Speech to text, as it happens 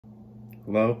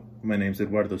Hello, my name's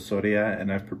Eduardo Soria,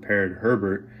 and I've prepared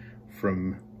Herbert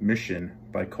from Mission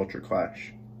by Culture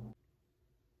Clash.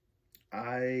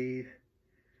 I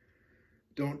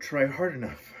don't try hard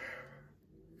enough.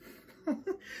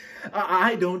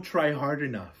 I don't try hard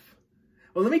enough.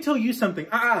 Well, let me tell you something.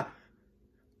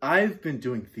 I've been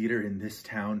doing theater in this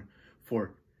town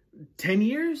for 10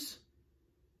 years.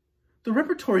 The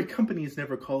repertory companies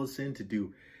never call us in to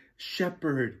do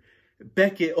Shepard,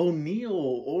 Beckett,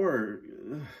 O'Neill, or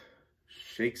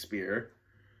Shakespeare.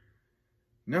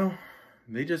 No,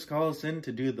 they just call us in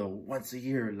to do the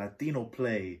once-a-year Latino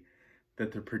play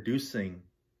that they're producing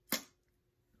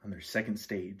on their second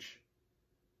stage.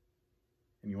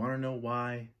 And you want to know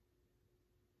why?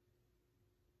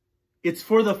 It's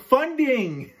for the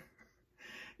funding!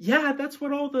 Yeah, that's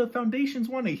what all the foundations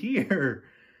want to hear.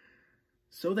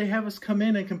 So they have us come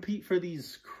in and compete for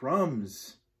these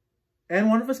crumbs. And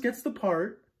one of us gets the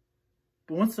part,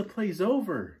 but once the play's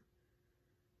over,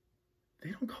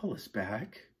 they don't call us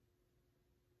back.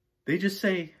 They just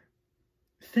say,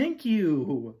 thank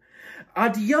you,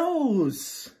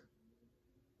 adios.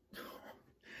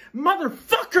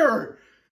 Motherfucker!